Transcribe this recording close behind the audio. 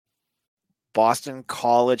Boston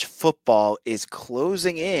College football is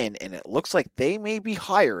closing in, and it looks like they may be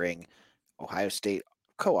hiring Ohio State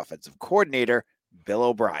co-offensive coordinator Bill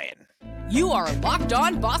O'Brien. You are Locked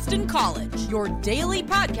On Boston College, your daily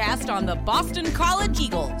podcast on the Boston College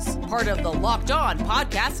Eagles, part of the Locked On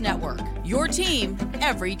Podcast Network, your team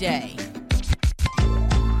every day.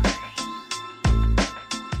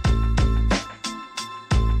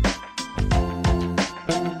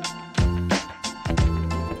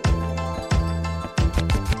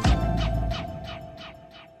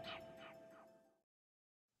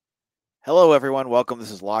 Hello, everyone. Welcome.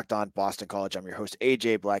 This is Locked On Boston College. I'm your host,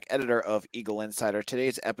 AJ Black, editor of Eagle Insider.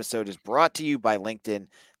 Today's episode is brought to you by LinkedIn.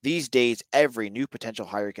 These days, every new potential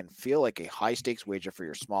hire can feel like a high-stakes wager for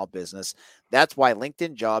your small business. That's why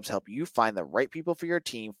LinkedIn Jobs help you find the right people for your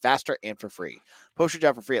team faster and for free. Post your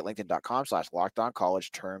job for free at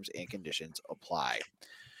linkedin.com/lockedoncollege. Terms and conditions apply.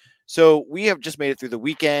 So we have just made it through the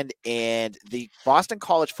weekend, and the Boston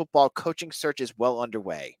College football coaching search is well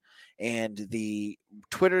underway. And the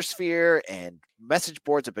Twitter sphere and message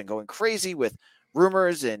boards have been going crazy with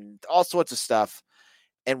rumors and all sorts of stuff.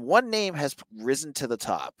 And one name has risen to the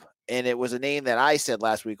top. And it was a name that I said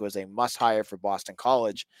last week was a must hire for Boston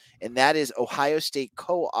College. And that is Ohio State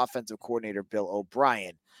co-offensive coordinator Bill O'Brien.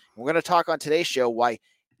 And we're going to talk on today's show why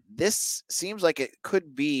this seems like it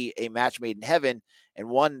could be a match made in heaven and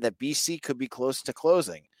one that BC could be close to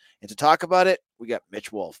closing. And to talk about it, we got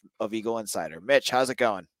Mitch Wolf of Eagle Insider. Mitch, how's it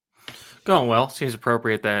going? Going well. Seems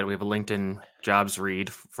appropriate that we have a LinkedIn jobs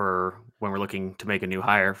read for when we're looking to make a new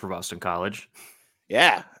hire for Boston College.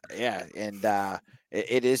 Yeah. And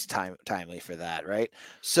it is timely for that, right?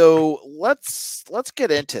 So let's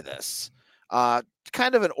get into this.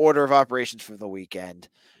 Kind of an order of operations for the weekend.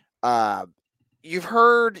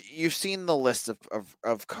 You've seen the list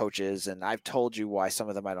of coaches, and I've told you why some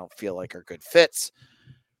of them I don't feel like are good fits.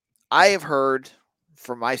 I have heard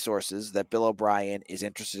from my sources that Bill O'Brien is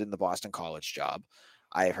interested in the Boston College job.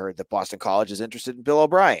 I have heard that Boston College is interested in Bill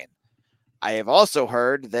O'Brien. I have also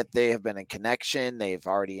heard that they have been in connection. They've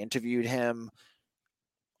already interviewed him.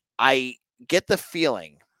 I get the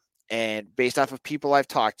feeling, and based off of people I've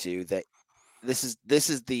talked to, that this is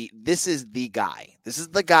the guy. This is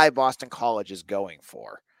the guy Boston College is going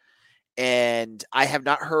for. And I have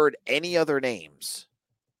not heard any other names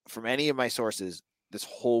from any of my sources this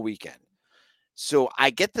whole weekend. So I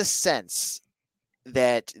get the sense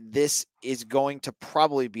that this is going to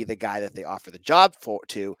probably be the guy that they offer the job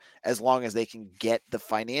to, as long as they can get the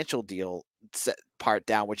financial deal part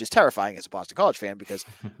down, which is terrifying as a Boston College fan, because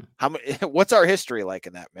what's our history like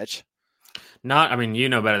in that, Mitch? You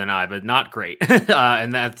know better than I, but not great.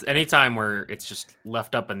 And that's anytime where it's just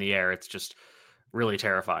left up in the air, it's just really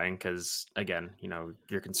terrifying because, again,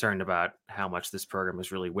 you're concerned about how much this program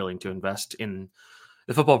is really willing to invest in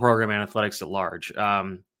the football program and athletics at large.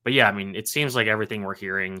 But yeah, it seems like everything we're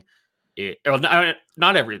hearing,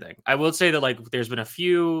 not everything. I will say that there's been a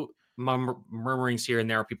few murmurings here and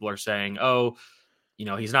there. People are saying,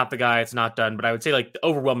 he's not the guy, it's not done. But I would say the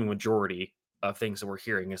overwhelming majority of things that we're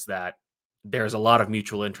hearing is that there's a lot of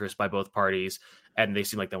mutual interest by both parties and they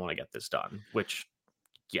seem like they want to get this done, which,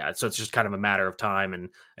 yeah, so it's just kind of a matter of time. And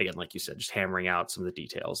again, like you said, just hammering out some of the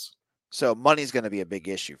details. So money's going to be a big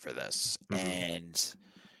issue for this, and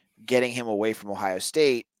getting him away from Ohio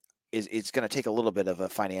State it's going to take a little bit of a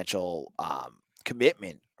financial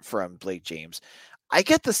commitment from Blake James. I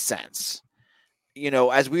get the sense,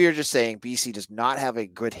 as we were just saying, BC does not have a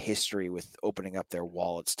good history with opening up their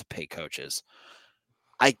wallets to pay coaches.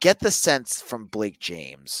 I get the sense from Blake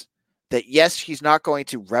James that yes, he's not going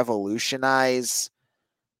to revolutionize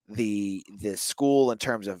the school in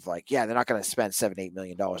terms of they're not going to spend $7-8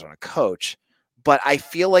 million on a coach, but I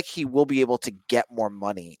feel like he will be able to get more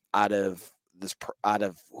money out of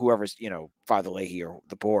whoever's, Father Leahy or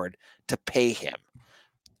the board to pay him.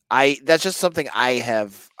 That's just something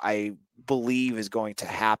I believe is going to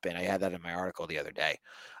happen. I had that in my article the other day.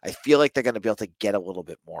 I feel like they're going to be able to get a little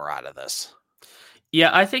bit more out of this. Yeah,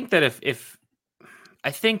 I think that if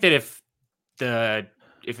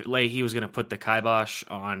Leahy was going to put the kibosh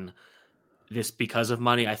on this because of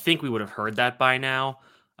money, I think we would have heard that by now,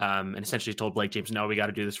 and essentially told Blake James, no, we got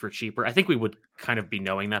to do this for cheaper. I think we would kind of be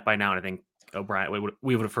knowing that by now, and I think O'Brien,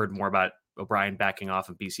 we would have heard more about O'Brien backing off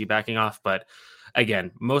and BC backing off. But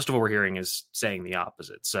again, most of what we're hearing is saying the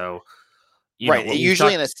opposite. So, right.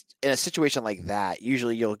 Usually in a situation like that,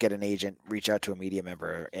 usually you'll get an agent reach out to a media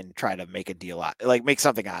member and try to make a deal out, make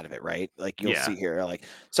something out of it, right? You'll see here,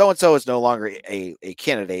 so-and-so is no longer a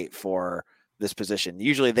candidate for this position.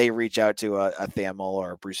 Usually they reach out to a Thamel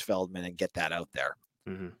or a Bruce Feldman and get that out there.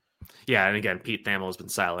 Mm-hmm. Yeah. And again, Pete Thamel has been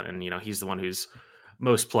silent, and, he's the one who's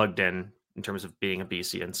most plugged in in terms of being a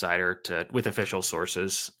BC insider with official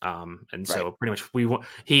sources. And so Right. pretty much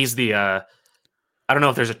he's the, I don't know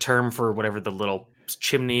if there's a term for whatever the little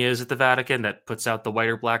chimney is at the Vatican that puts out the white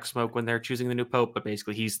or black smoke when they're choosing the new Pope, but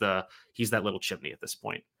basically he's that little chimney at this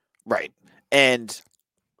point. Right. And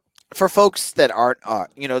for folks that aren't,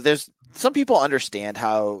 there's some people understand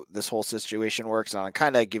how this whole situation works, and I'll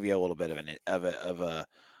kind of give you a little bit of a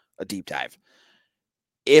deep dive.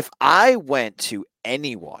 If I went to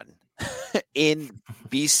anyone in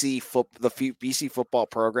BC BC football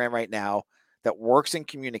program right now that works in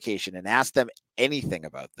communication and asked them anything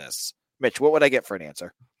about this, Mitch, what would I get for an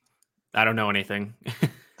answer? I don't know anything.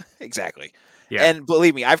 Exactly. Yeah. And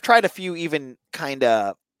believe me, I've tried a few even kind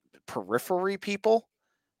of periphery people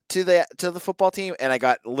to the football team, and I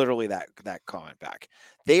got literally that comment back.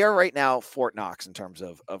 They are right now Fort Knox in terms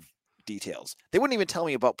of details. They wouldn't even tell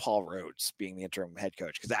me about Paul Rhodes being the interim head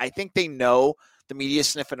coach because I think they know the media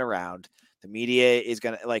sniffing around. The media is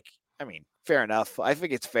gonna fair enough. I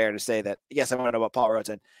think it's fair to say that yes, I want to know about Paul Rhodes,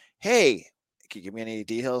 and hey, can you give me any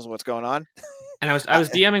details of what's going on? And I was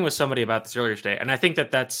DMing with somebody about this earlier today, and I think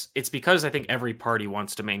it's because I think every party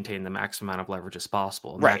wants to maintain the maximum amount of leverage as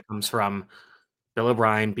possible. And that comes from Bill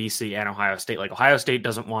O'Brien, BC, and Ohio State. Like Ohio State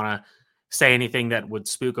doesn't want to say anything that would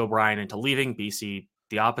spook O'Brien into leaving. BC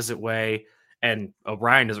the opposite way, and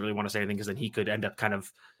O'Brien doesn't really want to say anything because then he could end up kind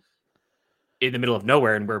of in the middle of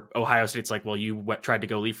nowhere, and where Ohio State's like, well, you tried to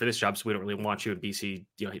go leave for this job, so we don't really want you. And BC,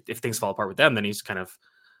 if things fall apart with them, then he's kind of,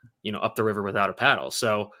 up the river without a paddle.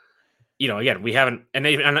 So, again, we haven't, and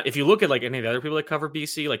if you look at like any of the other people that cover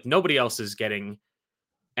BC, like nobody else is getting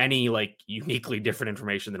any like uniquely different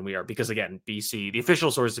information than we are, because again, BC, the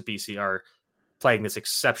official sources of BC are playing this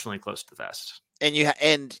exceptionally close to the vest. And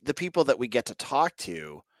and the people that we get to talk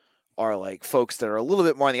to are like folks that are a little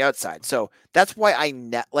bit more on the outside. So that's why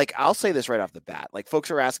I'll say this right off the bat. Like folks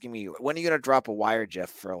are asking me, when are you going to drop a wire GIF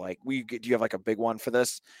for like, do you have like a big one for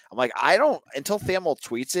this? I'm like, I don't, until Thamel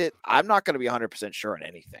tweets it, I'm not going to be 100% sure on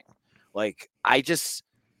anything. Like, I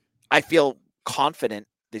feel confident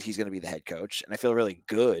that he's going to be the head coach, and I feel really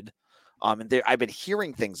good. And I've been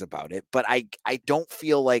hearing things about it, but I don't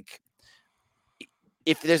feel like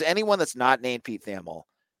if there's anyone that's not named Pete Thamel,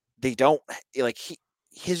 they don't like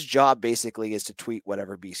his job basically is to tweet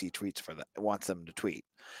whatever BC wants them to tweet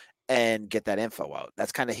and get that info out.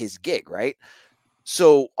 That's kind of his gig, right?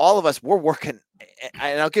 So all of us, we're working,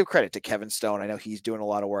 and I'll give credit to Kevin Stone. I know he's doing a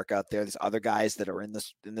lot of work out there. There's other guys that are in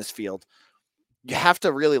this field. You have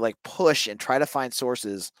to really like push and try to find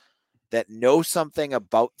sources that know something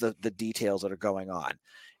about the details that are going on.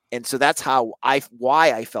 And so that's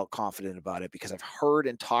why I felt confident about it, because I've heard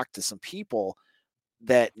and talked to some people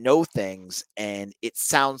that know things, and it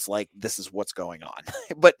sounds like this is what's going on,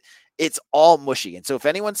 but it's all mushy. And so if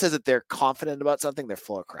anyone says that they're confident about something, they're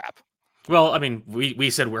full of crap. Well, I mean, we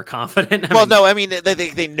said we're confident. I mean,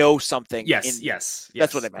 they know something. Yes.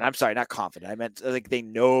 That's what I meant. I'm sorry, not confident. I meant like they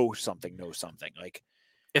know something. Like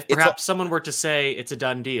if perhaps someone were to say it's a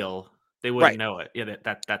done deal, they wouldn't know it. Yeah,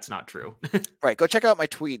 that's not true. Right. Go check out my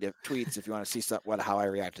tweets if you want to see how I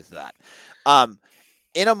reacted to that.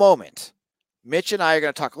 In a moment, Mitch and I are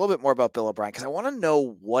going to talk a little bit more about Bill O'Brien, because I want to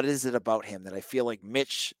know what is it about him that I feel like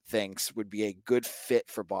Mitch thinks would be a good fit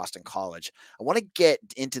for Boston College. I want to get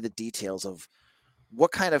into the details of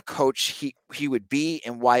what kind of coach he would be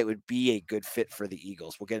and why it would be a good fit for the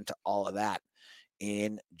Eagles. We'll get into all of that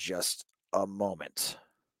in just a moment.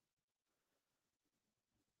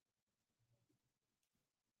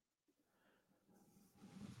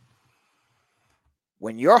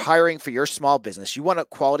 When you're hiring for your small business, you want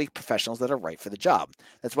quality professionals that are right for the job.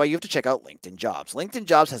 That's why you have to check out LinkedIn Jobs. LinkedIn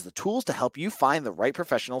Jobs has the tools to help you find the right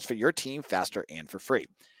professionals for your team faster and for free.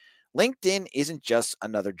 LinkedIn isn't just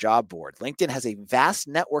another job board. LinkedIn has a vast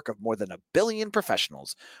network of more than 1 billion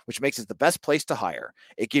professionals, which makes it the best place to hire.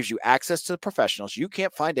 It gives you access to the professionals you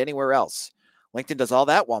can't find anywhere else. LinkedIn does all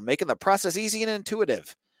that while making the process easy and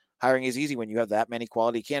intuitive. Hiring is easy when you have that many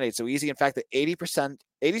quality candidates. So easy, in fact, that 86%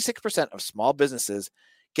 of small businesses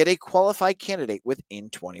get a qualified candidate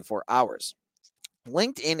within 24 hours.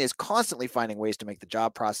 LinkedIn is constantly finding ways to make the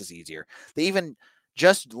job process easier. They even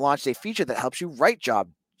just launched a feature that helps you write job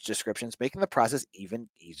descriptions, making the process even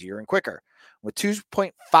easier and quicker. With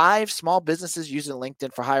 2.5 small businesses using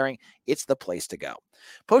LinkedIn for hiring, it's the place to go.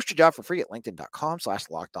 Post your job for free at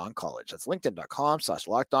linkedin.com/lockedoncollege. That's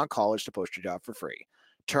linkedin.com/lockedoncollege to post your job for free.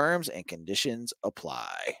 Terms and conditions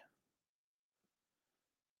apply.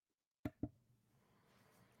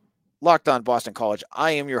 Locked On Boston College.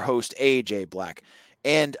 I am your host, AJ Black,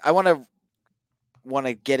 and I want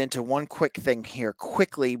to get into one quick thing here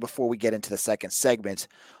quickly before we get into the second segment.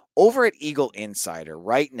 Over at Eagle Insider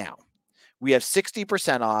right now, we have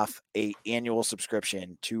 60% off a annual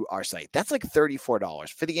subscription to our site. That's like $34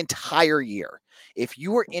 for the entire year. If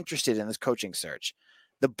you are interested in this coaching search,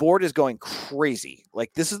 the board is going crazy.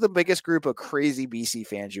 Like, this is the biggest group of crazy BC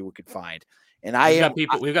fans you could find. And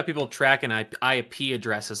we've got people tracking IP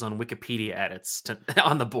addresses on Wikipedia edits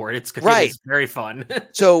on the board. It's very fun.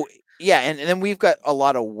 So yeah, and then we've got a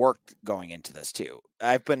lot of work going into this too.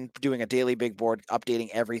 I've been doing a daily big board, updating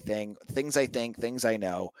everything, things I think, things I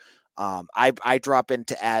know. I drop in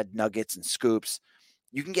to add nuggets and scoops.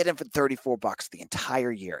 You can get in for $34 the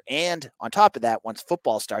entire year. And on top of that, once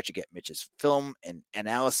football starts, you get Mitch's film and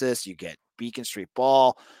analysis. You get Beacon Street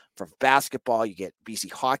Ball for basketball. You get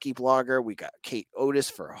BC Hockey Blogger. We got Kate Otis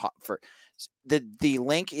for the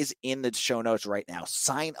link is in the show notes right now.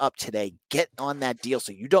 Sign up today. Get on that deal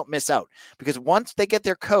so you don't miss out. Because once they get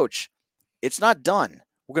their coach, it's not done.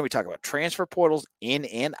 We're going to be talking about transfer portals in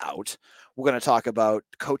and out. We're going to talk about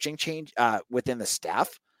coaching change within the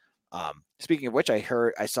staff. Speaking of which,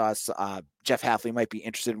 I saw Jeff Halfley might be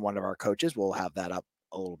interested in one of our coaches. We'll have that up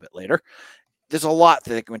a little bit later. There's a lot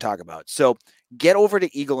that we can talk about. So get over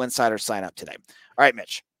to Eagle Insider, sign up today. All right,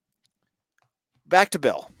 Mitch. Back to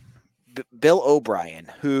Bill. Bill O'Brien,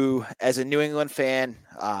 who, as a New England fan,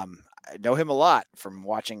 I know him a lot from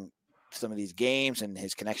watching some of these games and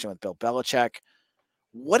his connection with Bill Belichick.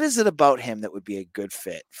 What is it about him that would be a good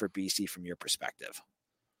fit for BC from your perspective?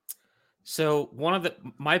 So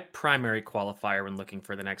my primary qualifier when looking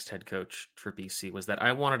for the next head coach for BC was that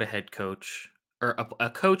I wanted a head coach or a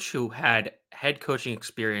coach who had head coaching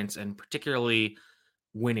experience and particularly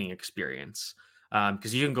winning experience.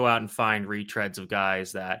 Because you can go out and find retreads of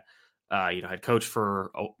guys that had coached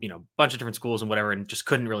for a bunch of different schools and whatever, and just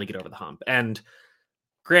couldn't really get over the hump. And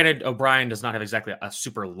granted, O'Brien does not have exactly a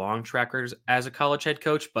super long track record as a college head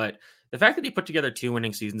coach, but the fact that he put together 2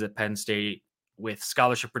 winning seasons at Penn State with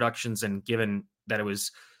scholarship productions, and given that it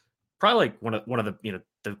was probably like one of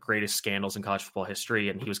the greatest scandals in college football history,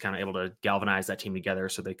 and he was kind of able to galvanize that team together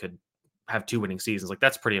so they could have 2 winning seasons, like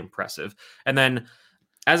that's pretty impressive. And then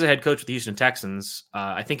as a head coach with the Houston Texans,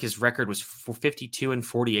 I think his record was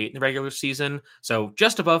 52-48 in the regular season, so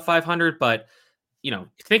just above 500. But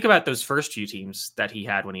think about those first few teams that he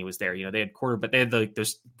had when he was there. They had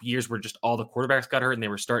those years where just all the quarterbacks got hurt, and they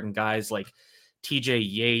were starting guys like TJ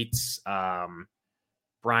Yates,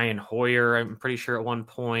 Brian Hoyer. I'm pretty sure at one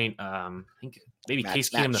point. I think maybe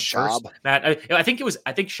Case Keenum first. I think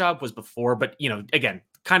Schaub was before, but again,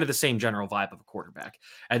 kind of the same general vibe of a quarterback.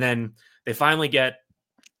 And then they finally get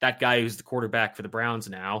that guy who's the quarterback for the Browns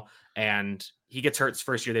now, and he gets hurt his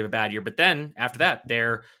first year. They have a bad year, but then after that,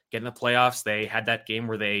 they're getting the playoffs. They had that game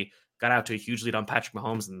where they got out to a huge lead on Patrick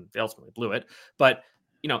Mahomes, and they ultimately blew it. But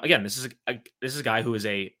again, this is a guy who is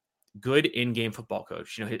a good in-game football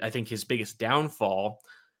coach. I think his biggest downfall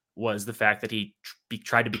was the fact that he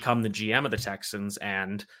tried to become the GM of the Texans,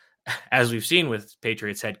 and as we've seen with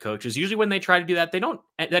Patriots head coaches, usually when they try to do that,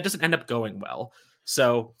 that doesn't end up going well.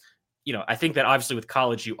 So I think that obviously with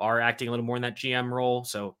college, you are acting a little more in that GM role.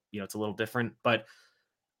 So, it's a little different, but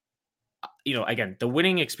again, the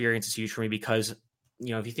winning experience is huge for me because,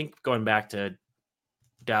 if you think going back to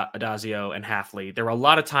Adazio and Halfley, there were a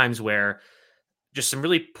lot of times where just some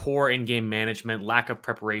really poor in-game management, lack of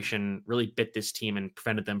preparation really bit this team and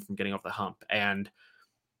prevented them from getting over the hump. And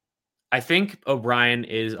I think O'Brien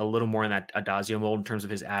is a little more in that Adazio mold in terms of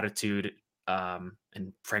his attitude,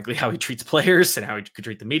 and frankly, how he treats players and how he could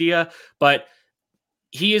treat the media. But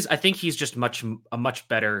I think he's just a much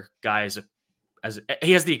better guy as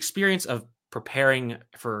he has the experience of preparing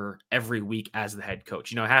for every week as the head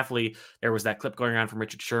coach. Halfley, there was that clip going around from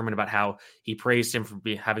Richard Sherman about how he praised him for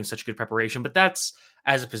having such good preparation, but that's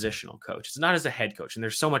as a positional coach. It's not as a head coach. And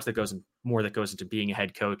there's so much that goes into being a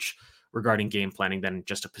head coach regarding game planning than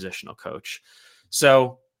just a positional coach.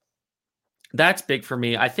 So that's big for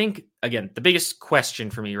me. I think, again, the biggest question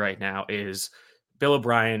for me right now is Bill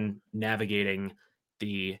O'Brien navigating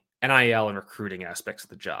the NIL and recruiting aspects of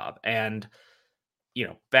the job. And,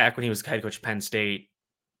 back when he was head coach of Penn State,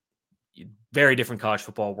 very different college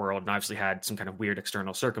football world, and obviously had some kind of weird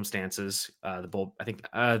external circumstances. The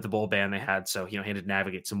bowl ban they had. So, he had to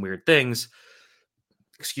navigate some weird things.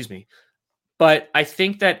 Excuse me. But I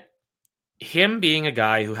think that him being a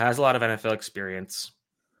guy who has a lot of NFL experience,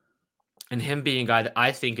 and him being a guy that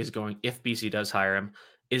I think is going, if BC does hire him,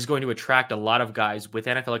 is going to attract a lot of guys with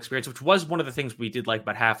NFL experience, which was one of the things we did like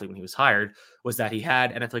about Halfley when he was hired, was that he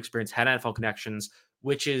had NFL experience, had NFL connections,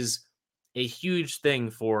 which is a huge thing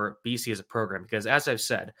for BC as a program. Because as I've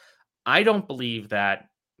said, I don't believe that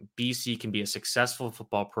BC can be a successful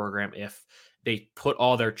football program if they put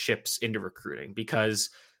all their chips into recruiting.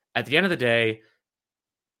 Because at the end of the day,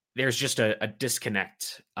 there's just a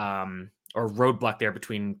disconnect or roadblock there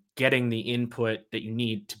between getting the input that you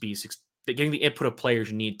need to be getting the input of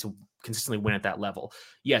players you need to consistently win at that level.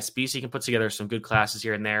 Yes, BC can put together some good classes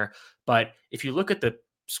here and there, but if you look at the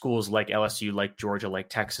schools like LSU, like Georgia, like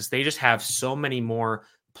Texas, they just have so many more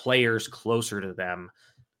players closer to them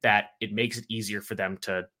that it makes it easier for them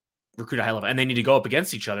to recruit a high level, and they need to go up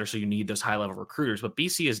against each other. So you need those high level recruiters, but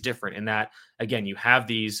BC is different in that, again, you have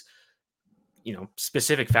these,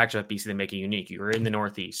 specific factors that BC that make it unique. You're in the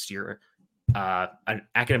Northeast, you're an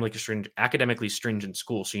academically stringent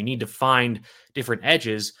school. So you need to find different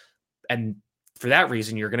edges. And for that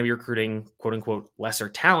reason, you're going to be recruiting quote unquote lesser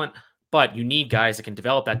talent, but you need guys that can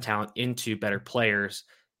develop that talent into better players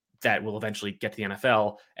that will eventually get to the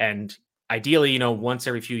NFL. And ideally, once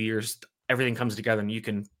every few years, everything comes together and you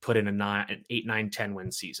can put in an 8, 9, 10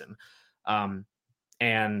 win season.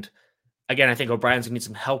 And again, I think O'Brien's going to need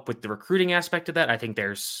some help with the recruiting aspect of that. I think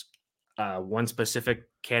there's one specific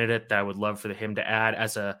candidate that I would love for him to add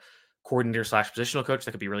as a coordinator / positional coach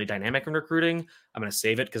that could be really dynamic in recruiting. I'm going to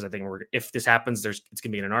save it because I think if this happens, it's going to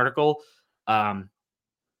be in an article.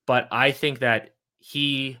 But I think that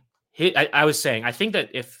I was saying, I think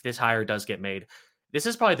that if this hire does get made, this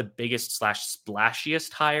is probably the biggest /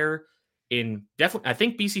 splashiest hire in definitely, I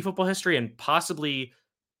think, BC football history and possibly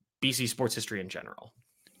BC sports history in general.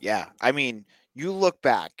 Yeah. I mean, you look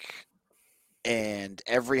back and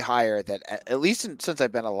every hire that, at least since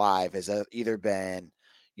I've been alive, has either been,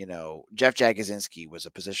 Jeff Jagodzinski was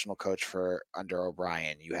a positional coach under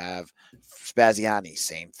O'Brien. You have Spaziani,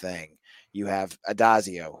 same thing. You have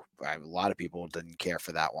Adazio. A lot of people didn't care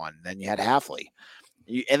for that one. Then you had Hafley.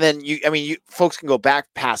 You folks can go back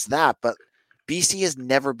past that, but BC has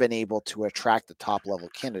never been able to attract the top level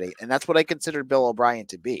candidate. And that's what I consider Bill O'Brien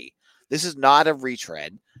to be. This is not a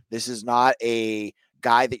retread. This is not a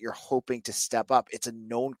guy that you're hoping to step up. It's a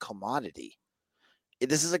known commodity.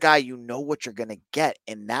 This is a guy what you're going to get,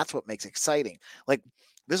 and that's what makes it exciting. Like,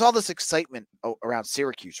 there's all this excitement around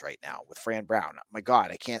Syracuse right now with Fran Brown. My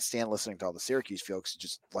God, I can't stand listening to all the Syracuse folks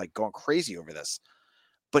just like going crazy over this.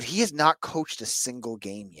 But he has not coached a single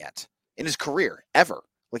game yet in his career, ever.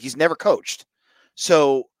 Like, he's never coached.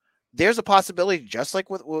 So there's a possibility, just like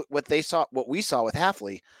what we saw with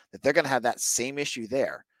Hafley, that they're going to have that same issue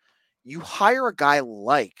there. You hire a guy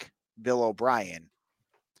like Bill O'Brien,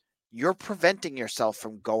 you're preventing yourself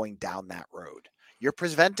from going down that road. You're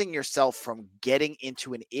preventing yourself from getting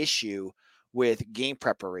into an issue with game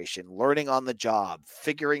preparation, learning on the job,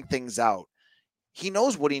 figuring things out. He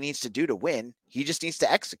knows what he needs to do to win. He just needs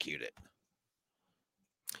to execute it.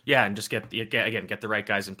 Yeah, and just get the right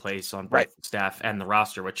guys in place on both staff and the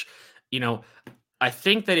roster, which, I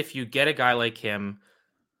think that if you get a guy like him,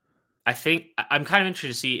 I think I'm kind of interested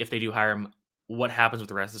to see if they do hire him, what happens with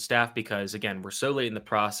the rest of the staff, because again, we're so late in the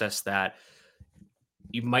process that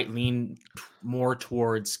you might lean more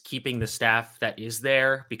towards keeping the staff that is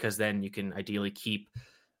there, because then you can ideally keep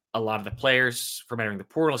a lot of the players from entering the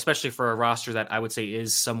portal, especially for a roster that I would say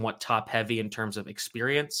is somewhat top heavy in terms of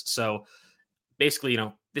experience. So basically,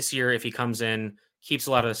 this year, if he comes in, keeps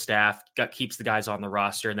a lot of the staff, keeps the guys on the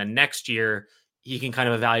roster, and then next year he can kind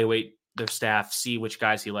of evaluate their staff, see which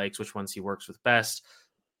guys he likes, which ones he works with best,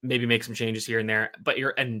 maybe make some changes here and there,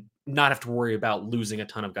 and not have to worry about losing a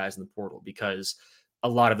ton of guys in the portal, because a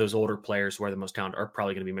lot of those older players who are the most talented are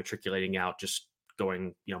probably going to be matriculating out, just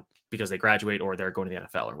going, because they graduate or they're going to the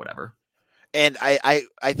NFL or whatever. And I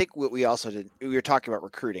think what we also did, we were talking about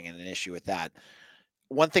recruiting and an issue with that.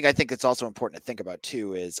 One thing I think it's also important to think about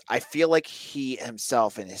too is I feel like he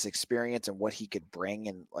himself and his experience and what he could bring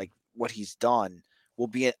and like what he's done will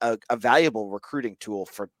be a valuable recruiting tool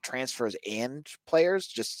for transfers and players.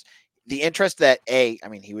 Just the interest that he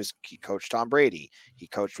coached Tom Brady, he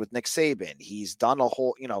coached with Nick Saban, he's done a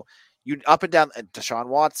whole, you up and down Deshaun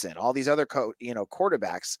Watson, all these other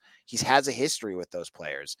quarterbacks. He has a history with those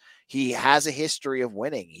players. He has a history of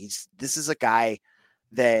winning. This is a guy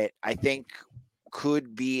that I think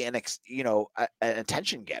could be an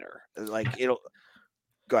attention getter. Like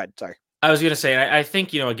go ahead. Sorry. I was going to say, I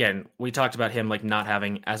think, again, we talked about him like not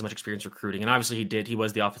having as much experience recruiting, and obviously he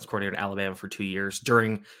was the offensive coordinator at Alabama for 2 years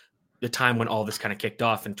during the time when all this kind of kicked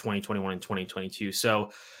off in 2021 and 2022.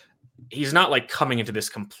 So he's not like coming into this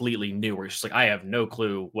completely new where he's just like, I have no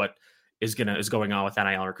clue what is going on with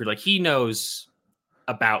NIL recruit. Like, he knows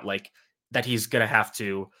about like that he's going to have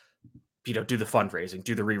to, do the fundraising,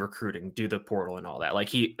 do the re-recruiting, do the portal and all that. Like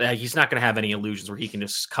he's not going to have any illusions where he can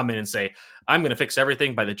just come in and say, I'm going to fix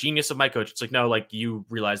everything by the genius of my coach. It's like, no, like you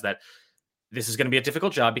realize that this is going to be a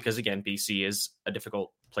difficult job because again, BC is a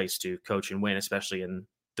difficult place to coach and win, especially in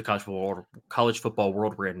the college football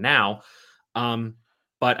world we're in now.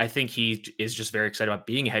 but I think he is just very excited about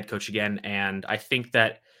being a head coach again. And I think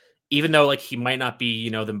that even though like he might not be,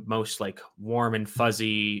 the most like warm and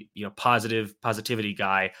fuzzy, positivity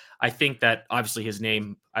guy, I think that obviously his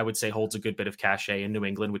name, I would say, holds a good bit of cachet in New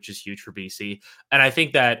England, which is huge for BC. And I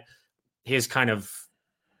think that his kind of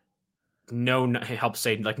no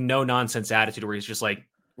nonsense attitude where he's just like,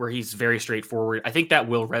 where he's very straightforward, I think that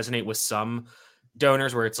will resonate with some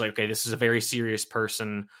donors where it's like, okay, this is a very serious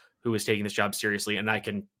person who is taking this job seriously, and I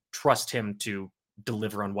can trust him to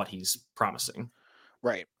deliver on what he's promising.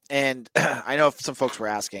 Right. And I know some folks were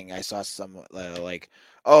asking, I saw some like,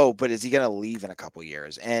 oh, but is he going to leave in a couple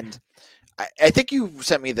years? And I think you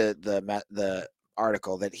sent me the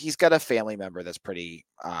article that he's got a family member that's pretty,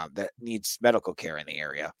 that needs medical care in the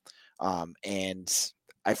area. And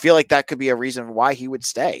I feel like that could be a reason why he would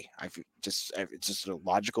stay. It's just a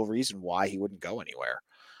logical reason why he wouldn't go anywhere.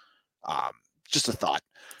 Just a thought.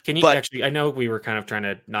 Can you actually, I know we were kind of trying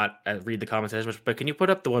to not read the comments as much, but can you put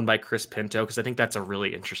up the one by Chris Pinto? Because I think that's a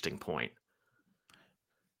really interesting point.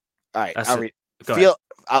 All right. I'll read.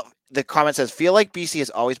 The comment says, feel like BC has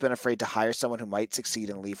always been afraid to hire someone who might succeed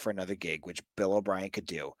and leave for another gig, which Bill O'Brien could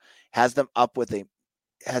do. Has them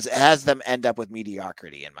end up with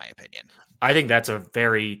mediocrity, in my opinion. I think that's a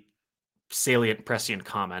very salient, prescient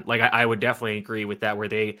comment. Like I would definitely agree with that, where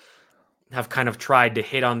they have kind of tried to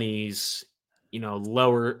hit on these,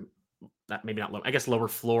 lower, maybe not low, I guess lower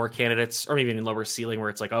floor candidates, or maybe even lower ceiling, where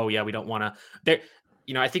it's like, oh yeah, we don't want to. There,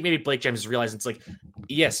 I think maybe Blake James is realizing it's like,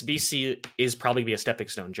 yes, BC is probably be a stepping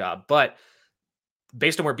stone job, but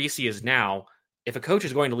based on where BC is now, if a coach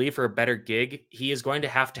is going to leave for a better gig, he is going to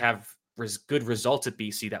have good results at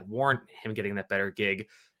BC that warrant him getting that better gig.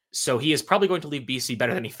 So he is probably going to leave BC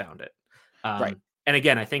better than he found it. Right. And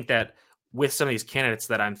again, I think that with some of these candidates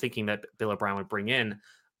that I'm thinking that Bill O'Brien would bring in,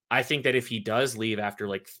 I think that if he does leave after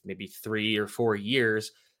like maybe 3 or 4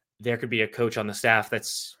 years, there could be a coach on the staff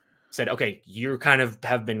that's said, okay, you kind of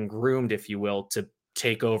have been groomed, if you will, to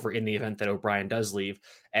take over in the event that O'Brien does leave.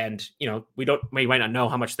 And, we might not know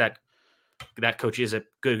how much that coach is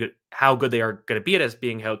how good they are going to be at as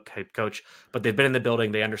being head coach, but they've been in the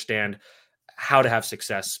building. They understand how to have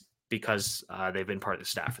success because they've been part of the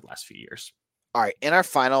staff for the last few years. All right. In our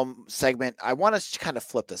final segment, I want us to kind of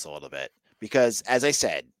flip this a little bit because, as I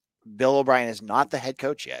said, Bill O'Brien is not the head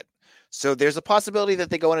coach yet. So there's a possibility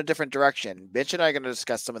that they go in a different direction. Mitch and I are going to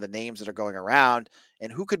discuss some of the names that are going around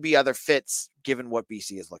and who could be other fits given what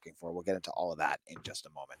BC is looking for. We'll get into all of that in just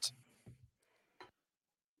a moment.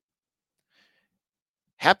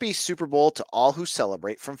 Happy Super Bowl to all who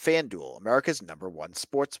celebrate from FanDuel, America's #1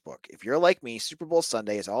 sportsbook. If you're like me, Super Bowl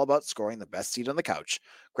Sunday is all about scoring the best seat on the couch,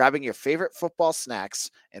 grabbing your favorite football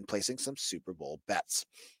snacks, and placing some Super Bowl bets.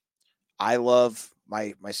 I love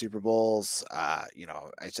my Super Bowls. I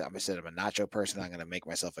said I'm a nacho person. I'm going to make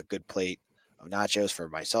myself a good plate of nachos for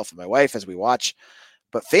myself and my wife as we watch.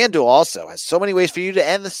 But FanDuel also has so many ways for you to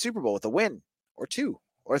end the Super Bowl with a win or 2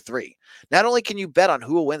 or 3. Not only can you bet on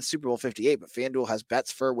who will win Super Bowl 58, but FanDuel has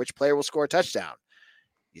bets for which player will score a touchdown.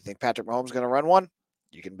 You think Patrick Mahomes is going to run one?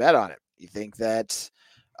 You can bet on it. You think that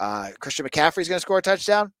Christian McCaffrey is going to score a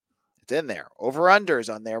touchdown? It's in there.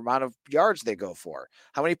 Over-unders on their amount of yards they go for.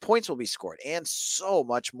 How many points will be scored? And so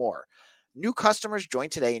much more. New customers join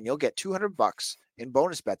today and you'll get $200 in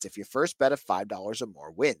bonus bets if your first bet of $5 or more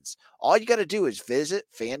wins. All you got to do is visit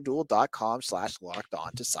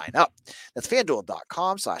FanDuel.com/lockedon to sign up. That's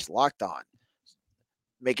FanDuel.com/lockedon.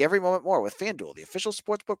 Make every moment more with FanDuel, the official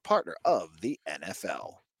sportsbook partner of the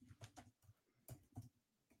NFL.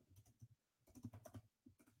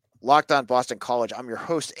 Locked On Boston College. I'm your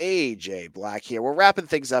host, AJ Black here. We're wrapping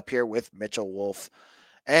things up here with Mitchell Wolfe.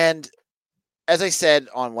 And as I said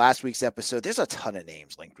on last week's episode, there's a ton of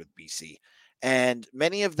names linked with BC. And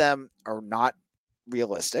many of them are not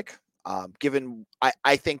realistic, given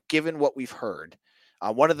what we've heard.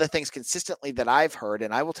 One of the things consistently that I've heard,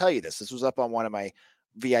 and I will tell you this was up on one of my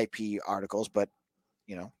VIP articles, but,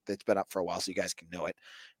 it's been up for a while, so you guys can know it.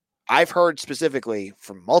 I've heard specifically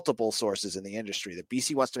from multiple sources in the industry that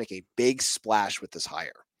BC wants to make a big splash with this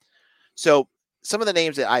hire. So some of the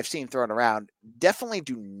names that I've seen thrown around definitely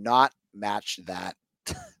do not match that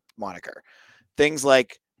moniker. Things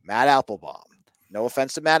like Matt Applebaum. No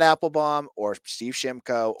offense to Matt Applebaum or Steve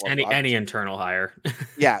Shimko or any internal hire.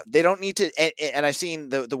 Yeah, they don't need to. And I've seen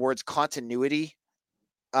the words continuity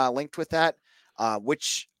linked with that,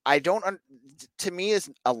 which I don't. To me, is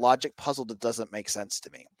a logic puzzle that doesn't make sense to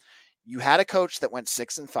me. You had a coach that went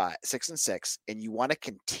 6-6, and you want to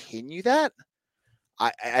continue that.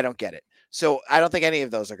 I don't get it. So I don't think any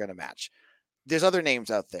of those are going to match. There's other names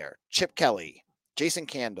out there: Chip Kelly, Jason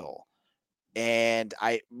Candle, And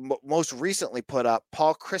I most recently put up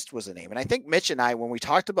Paul Chryst was a name. And I think Mitch and I, when we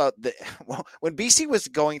talked about when BC was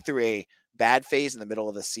going through a bad phase in the middle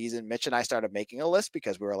of the season, Mitch and I started making a list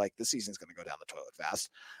because we were like, this season's going to go down the toilet fast.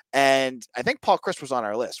 And I think Paul Chryst was on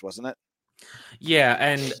our list, wasn't it? Yeah.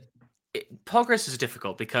 And Paul Chryst is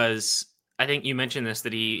difficult because I think you mentioned this,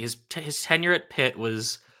 that his tenure at Pitt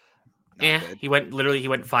was, he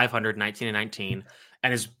went 500, 19 and 19.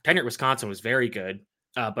 And his tenure at Wisconsin was very good.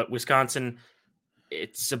 But Wisconsin,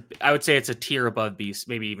 I would say it's a tier above BC,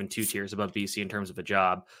 maybe even 2 tiers above BC in terms of a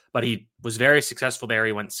job. But he was very successful there.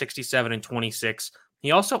 He went 67 and 26.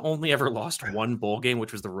 He also only ever lost one bowl game,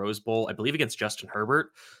 which was the Rose Bowl, I believe, against Justin Herbert.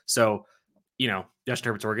 So, Justin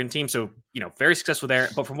Herbert's Oregon team. So, very successful there.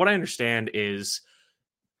 But from what I understand is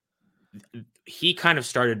he kind of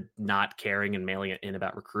started not caring and mailing it in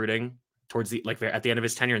about recruiting towards at the end of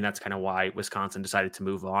his tenure. And that's kind of why Wisconsin decided to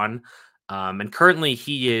move on. And currently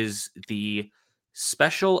he is the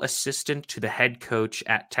special assistant to the head coach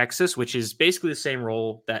at Texas, which is basically the same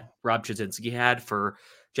role that Rob Chudzinski had for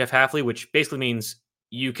Jeff Hafley, which basically means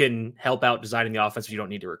you can help out designing the offense, but you don't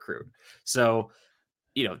need to recruit. So,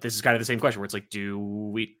 this is kind of the same question where it's like,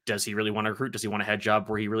 does he really want to recruit? Does he want a head job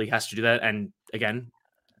where he really has to do that? And again,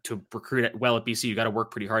 to recruit well at BC, you got to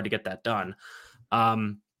work pretty hard to get that done.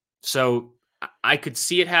 So I could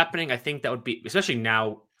see it happening. I think that would be, especially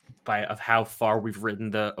now, of how far we've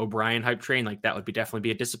ridden the O'Brien hype train, like that would definitely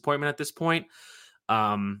be a disappointment at this point.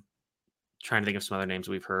 Trying to think of some other names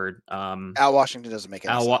we've heard. Al Washington doesn't make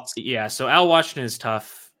any sense. Yeah, so Al Washington is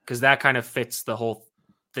tough because that kind of fits the whole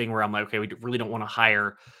thing where I'm like, okay, we really don't want to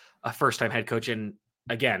hire a first-time head coach. And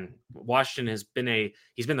again, Washington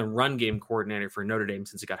he's been the run game coordinator for Notre Dame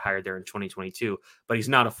since he got hired there in 2022, but he's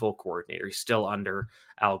not a full coordinator. He's still under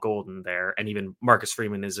Al Golden there, and even Marcus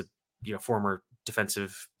Freeman is a former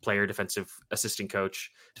defensive player, defensive assistant coach,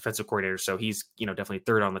 defensive coordinator. So he's, definitely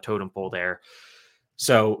third on the totem pole there.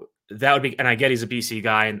 So that would be, and I get he's a BC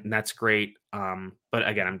guy and that's great. But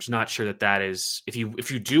again, I'm just not sure that is, if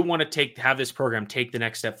you do want to have this program take the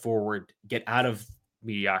next step forward, get out of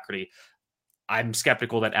mediocrity, I'm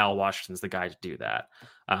skeptical that Al Washington's the guy to do that.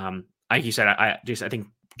 Like you said, I think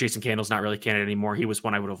Jason Candle's not really a candidate anymore. He was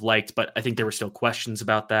one I would have liked, but I think there were still questions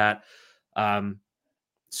about that.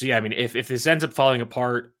 So yeah, I mean, if this ends up falling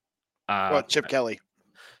apart, Chip Kelly,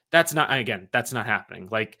 that's not happening.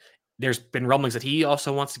 Like, there's been rumblings that he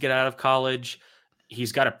also wants to get out of college.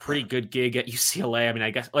 He's got a pretty good gig at UCLA. I mean, I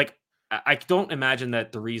guess, like, I don't imagine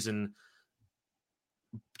that the reason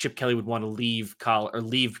Chip Kelly would want to leave college or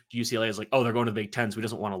leave UCLA is like, oh, they're going to the Big Ten, so he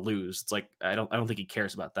doesn't want to lose. It's like, I don't think he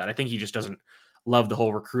cares about that. I think he just doesn't love the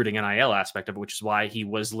whole recruiting NIL aspect of it, which is why he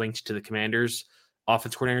was linked to the Commanders'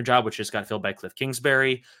 offense coordinator job, which just got filled by Cliff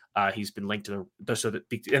Kingsbury. He's been linked to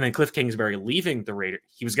and then Cliff Kingsbury leaving the Raiders.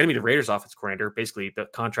 He was going to be the Raiders offense coordinator. Basically, the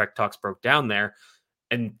contract talks broke down there.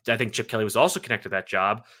 And I think Chip Kelly was also connected to that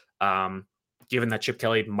job. Given that Chip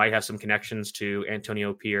Kelly might have some connections to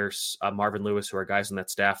Antonio Pierce, Marvin Lewis, who are guys on that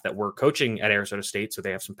staff that were coaching at Arizona State, so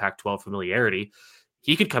they have some Pac-12 familiarity,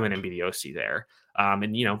 he could come in and be the OC there.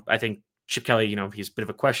 And, I think Chip Kelly, he's a bit of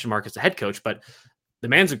a question mark as a head coach, but the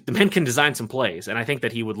man can design some plays. And I think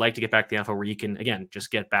that he would like to get back to the NFL where you can, again, just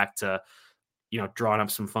get back to, drawing up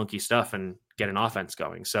some funky stuff and get an offense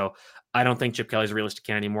going. So I don't think Chip Kelly's a realistic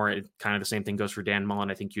candidate anymore. Kind of the same thing goes for Dan Mullen.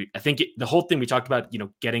 I think the whole thing we talked about,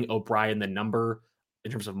 getting O'Brien the number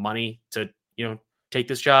in terms of money to, take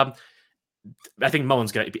this job. I think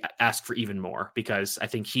Mullen's going to ask for even more because I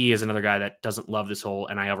think he is another guy that doesn't love this whole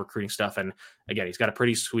NIL recruiting stuff. And again, he's got a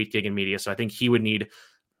pretty sweet gig in media. So I think he would need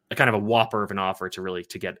a kind of a whopper of an offer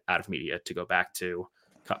to get out of media to go back to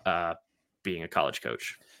being a college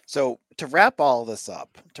coach. So to wrap all this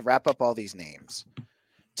up, to wrap up all these names,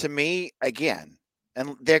 to me, again,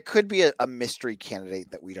 and there could be a mystery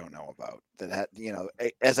candidate that we don't know about that,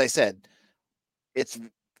 as I said, it's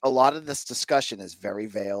a lot of this discussion is very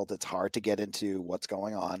veiled. It's hard to get into what's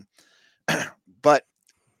going on, but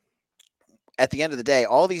at the end of the day,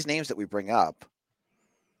 all these names that we bring up,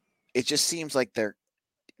 it just seems like they're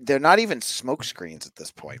not even smoke screens at this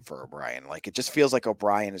point for O'Brien. Like, it just feels like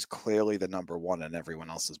O'Brien is clearly the number one and everyone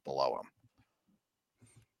else is below him.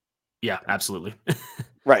 Yeah, absolutely.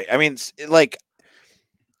 Right. I mean, like,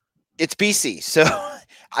 it's BC. So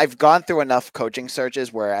I've gone through enough coaching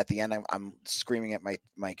searches where at the end I'm screaming at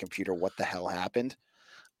my computer, what the hell happened?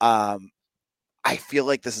 I feel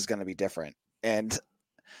like this is going to be different. And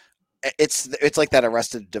it's like that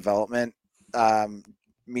Arrested Development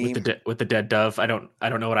meme with the dead dove. I don't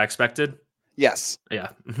know what I expected. Yes. Yeah.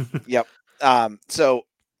 Yep.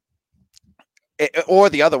 Or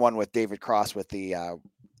the other one with David Cross with the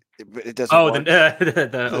It doesn't. Oh, work.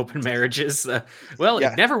 the open marriages. Well,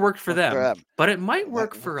 Yeah, it never worked for them, but it might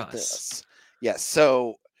work for us. Yes. Yeah.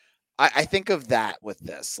 So I think of that with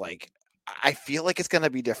this. Like, I feel like it's going to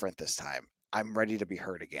be different this time. I'm ready to be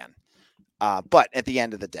heard again. But at the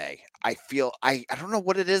end of the day, I feel I don't know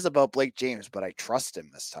what it is about Blake James, but I trust him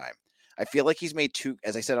this time. I feel like he's made two,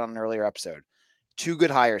 as I said on an earlier episode, two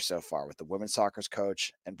good hires so far with the women's soccer's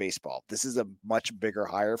coach and baseball. This is a much bigger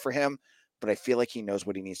hire for him, but I feel like he knows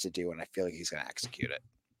what he needs to do, and I feel like he's going to execute it.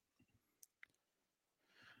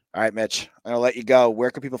 All right, Mitch, I'm going to let you go.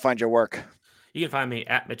 Where can people find your work? You can find me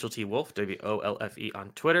at Mitchell T. Wolfe, WOLFE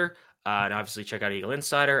on Twitter. And obviously check out Eagle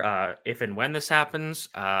Insider. If and when this happens,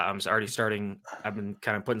 I'm already starting. I've been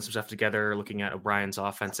kind of putting some stuff together, looking at O'Brien's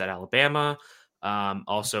offense at Alabama.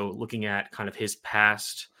 Also looking at kind of his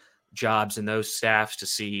past jobs in those staffs to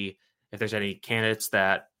see if there's any candidates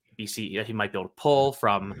that BC that he might be able to pull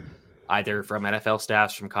from either from NFL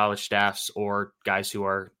staffs, from college staffs, or guys who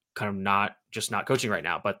are kind of not coaching right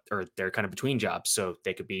now, or they're kind of between jobs. So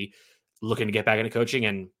they could be looking to get back into coaching,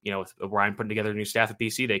 and, with O'Brien putting together a new staff at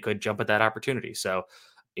BC, they could jump at that opportunity. So,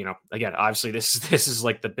 again, obviously this is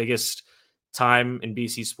like the biggest time in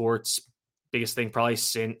BC sports, biggest thing probably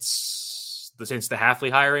since the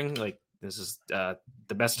Hafley hiring. Like, this is the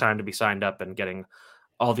best time to be signed up and getting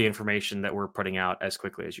all the information that we're putting out as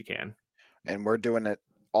quickly as you can. And we're doing it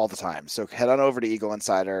all the time. So head on over to Eagle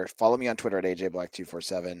Insider. Follow me on Twitter at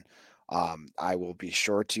AJBlack247. I will be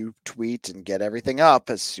sure to tweet and get everything up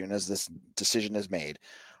as soon as this decision is made.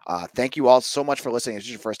 Thank you all so much for listening. If this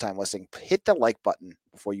is your first time listening, hit the like button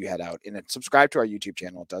before you head out and subscribe to our YouTube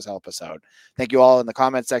channel. It does help us out. Thank you all in the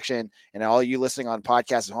comment section, and all you listening on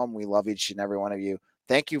podcasts at home. We love each and every one of you.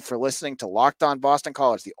 Thank you for listening to Locked On Boston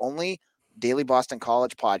College, the only daily Boston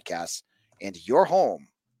College podcast, and your home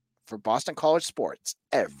for Boston College sports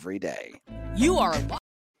every day. You are